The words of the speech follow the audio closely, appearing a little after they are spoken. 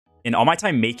In all my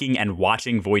time making and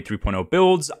watching Void 3.0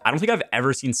 builds, I don't think I've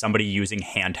ever seen somebody using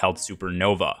Handheld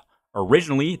Supernova.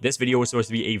 Originally, this video was supposed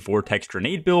to be a Vortex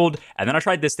Grenade build, and then I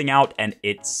tried this thing out and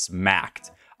it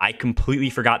smacked. I completely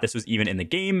forgot this was even in the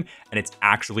game, and it's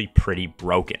actually pretty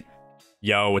broken.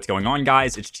 Yo, what's going on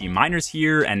guys? It's G Miners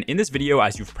here, and in this video,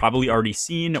 as you've probably already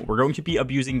seen, we're going to be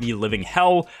abusing the living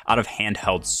hell out of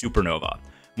Handheld Supernova.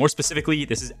 More specifically,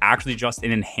 this is actually just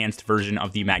an enhanced version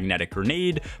of the magnetic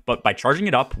grenade, but by charging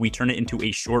it up, we turn it into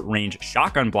a short-range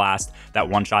shotgun blast that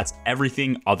one-shots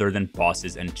everything other than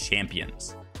bosses and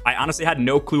champions. I honestly had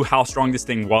no clue how strong this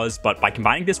thing was, but by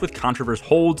combining this with contraverse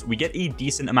holds, we get a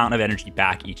decent amount of energy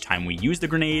back each time we use the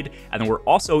grenade, and then we're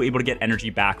also able to get energy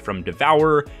back from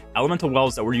Devour, elemental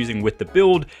wells that we're using with the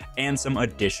build, and some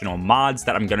additional mods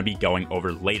that I'm going to be going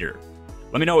over later.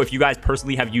 Let me know if you guys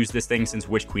personally have used this thing since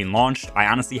Witch Queen launched. I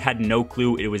honestly had no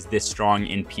clue it was this strong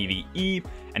in PvE,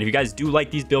 and if you guys do like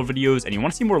these build videos and you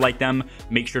want to see more like them,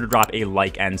 make sure to drop a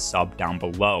like and sub down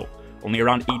below. Only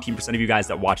around 18% of you guys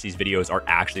that watch these videos are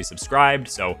actually subscribed,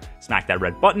 so smack that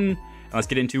red button, and let's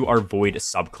get into our Void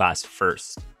subclass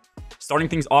first. Starting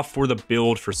things off for the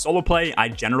build for solo play, I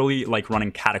generally like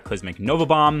running Cataclysmic Nova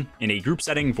Bomb. In a group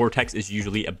setting, Vortex is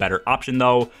usually a better option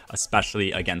though,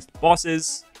 especially against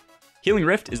bosses. Healing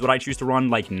Rift is what I choose to run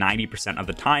like 90% of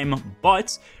the time,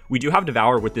 but we do have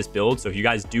Devour with this build, so if you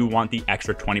guys do want the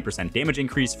extra 20% damage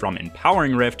increase from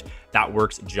Empowering Rift, that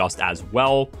works just as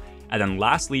well. And then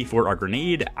lastly, for our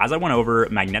grenade, as I went over,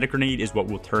 Magnetic Grenade is what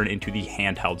will turn into the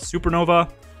Handheld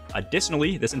Supernova.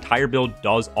 Additionally, this entire build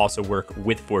does also work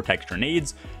with Vortex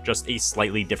Grenades, just a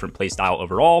slightly different playstyle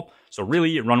overall, so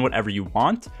really run whatever you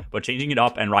want, but changing it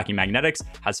up and rocking magnetics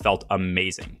has felt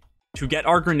amazing. To get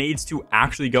our grenades to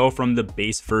actually go from the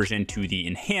base version to the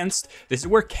enhanced, this is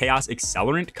where Chaos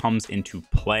Accelerant comes into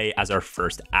play as our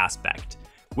first aspect.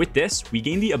 With this, we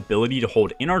gain the ability to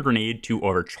hold in our grenade to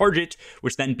overcharge it,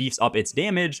 which then beefs up its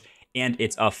damage and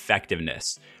its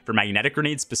effectiveness. For magnetic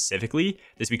grenades specifically,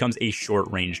 this becomes a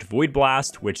short-ranged Void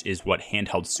Blast, which is what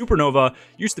Handheld Supernova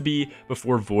used to be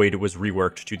before Void was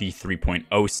reworked to the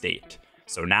 3.0 state.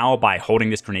 So now, by holding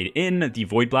this grenade in, the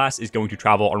Void Blast is going to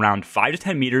travel around 5 to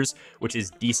 10 meters, which is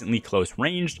decently close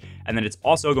ranged, and then it's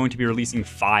also going to be releasing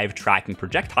 5 tracking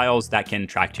projectiles that can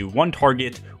track to one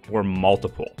target or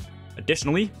multiple.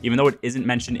 Additionally, even though it isn't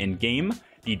mentioned in-game,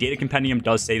 the data compendium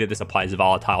does say that this applies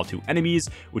volatile to enemies,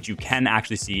 which you can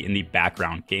actually see in the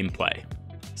background gameplay.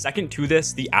 Second to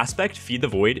this, the aspect Feed the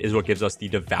Void is what gives us the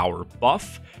Devour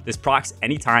buff. This procs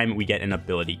anytime we get an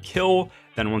ability kill.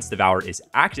 Then once Devour is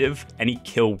active, any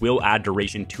kill will add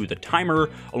duration to the timer,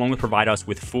 along with provide us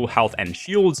with full health and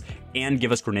shields, and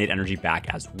give us grenade energy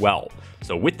back as well.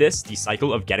 So with this, the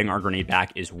cycle of getting our grenade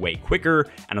back is way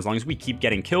quicker, and as long as we keep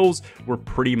getting kills, we're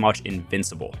pretty much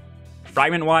invincible.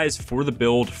 Fragment-wise, for the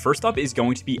build, first up is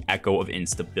going to be Echo of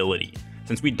Instability.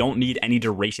 Since we don't need any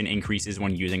duration increases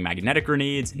when using magnetic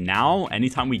grenades, now,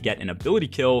 anytime we get an ability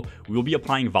kill, we will be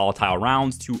applying volatile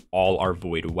rounds to all our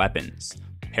Void weapons.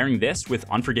 Pairing this with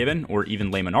Unforgiven or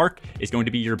even Le Monarch is going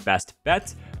to be your best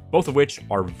bet, both of which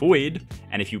are Void,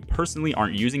 and if you personally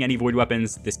aren't using any Void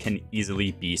weapons, this can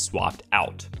easily be swapped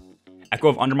out. Echo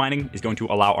of Undermining is going to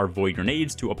allow our Void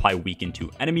grenades to apply weaken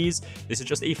to enemies. This is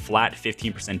just a flat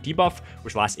 15% debuff,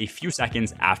 which lasts a few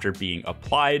seconds after being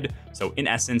applied. So in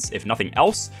essence, if nothing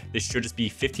else, this should just be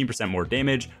 15% more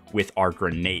damage with our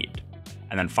grenade.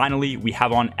 And then finally, we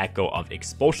have on Echo of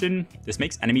Expulsion. This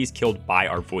makes enemies killed by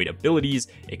our Void abilities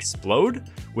explode,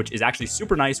 which is actually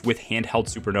super nice with Handheld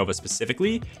Supernova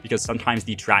specifically, because sometimes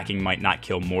the tracking might not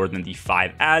kill more than the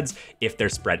 5 adds if they're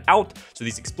spread out. So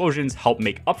these explosions help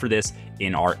make up for this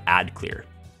in our ad clear.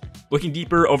 Looking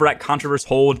deeper over at Contraverse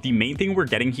Hold, the main thing we're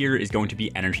getting here is going to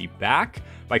be energy back.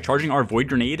 By charging our Void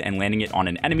Grenade and landing it on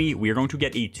an enemy, we are going to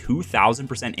get a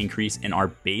 2000% increase in our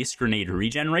base grenade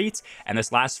regen rate, and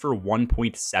this lasts for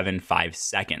 1.75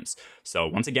 seconds. So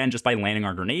once again, just by landing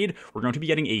our grenade, we're going to be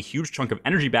getting a huge chunk of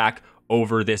energy back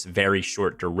over this very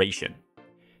short duration.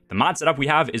 The mod setup we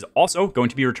have is also going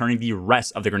to be returning the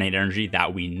rest of the grenade energy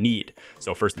that we need.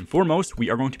 So first and foremost, we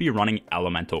are going to be running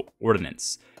Elemental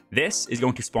Ordnance. This is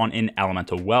going to spawn in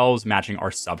elemental wells matching our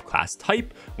subclass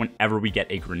type whenever we get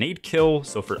a grenade kill,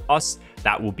 so for us,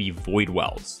 that will be Void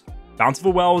Wells.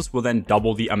 Bountiful Wells will then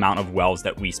double the amount of wells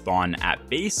that we spawn at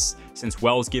base. Since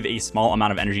wells give a small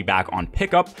amount of energy back on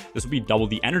pickup, this will be double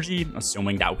the energy,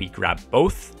 assuming that we grab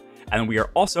both. And then we are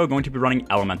also going to be running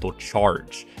Elemental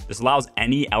Charge. This allows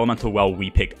any elemental well we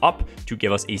pick up to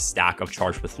give us a stack of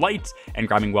Charge with Light, and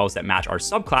grabbing wells that match our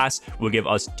subclass will give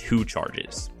us 2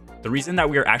 charges. The reason that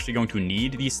we are actually going to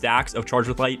need these stacks of Charge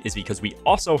with Light is because we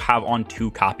also have on 2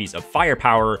 copies of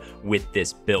Firepower with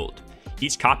this build.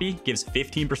 Each copy gives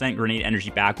 15% grenade energy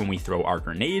back when we throw our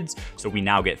grenades, so we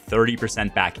now get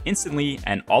 30% back instantly,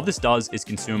 and all this does is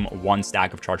consume 1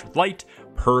 stack of Charged with Light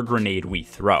per grenade we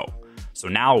throw. So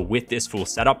now with this full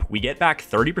setup, we get back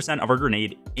 30% of our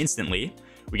grenade instantly.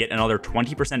 We get another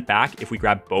 20% back if we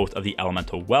grab both of the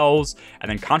elemental wells, and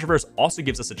then contraverse also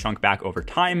gives us a chunk back over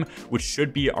time, which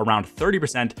should be around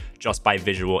 30% just by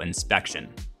visual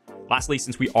inspection. Lastly,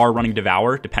 since we are running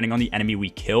Devour, depending on the enemy we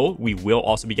kill, we will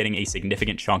also be getting a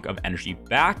significant chunk of energy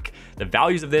back. The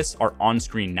values of this are on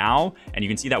screen now, and you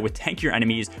can see that with tankier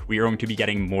enemies, we are going to be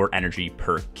getting more energy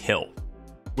per kill.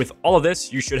 With all of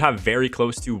this, you should have very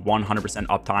close to 100%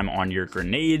 uptime on your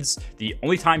grenades. The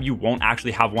only time you won't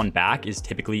actually have one back is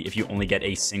typically if you only get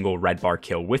a single red bar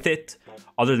kill with it.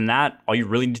 Other than that, all you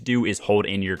really need to do is hold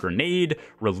in your grenade,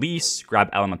 release, grab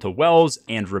elemental wells,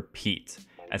 and repeat.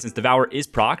 And since Devour is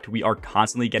procced, we are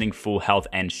constantly getting full health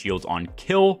and shields on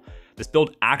kill. This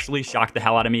build actually shocked the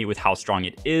hell out of me with how strong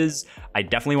it is. I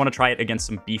definitely want to try it against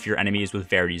some beefier enemies with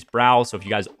Verity's Brow, so if you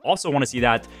guys also want to see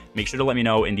that, make sure to let me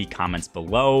know in the comments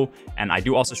below. And I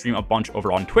do also stream a bunch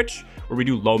over on Twitch, where we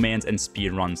do low mans and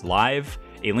speed runs live.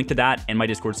 A link to that and my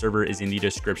Discord server is in the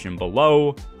description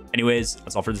below. Anyways,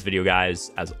 that's all for this video,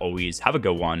 guys. As always, have a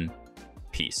good one.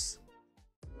 Peace.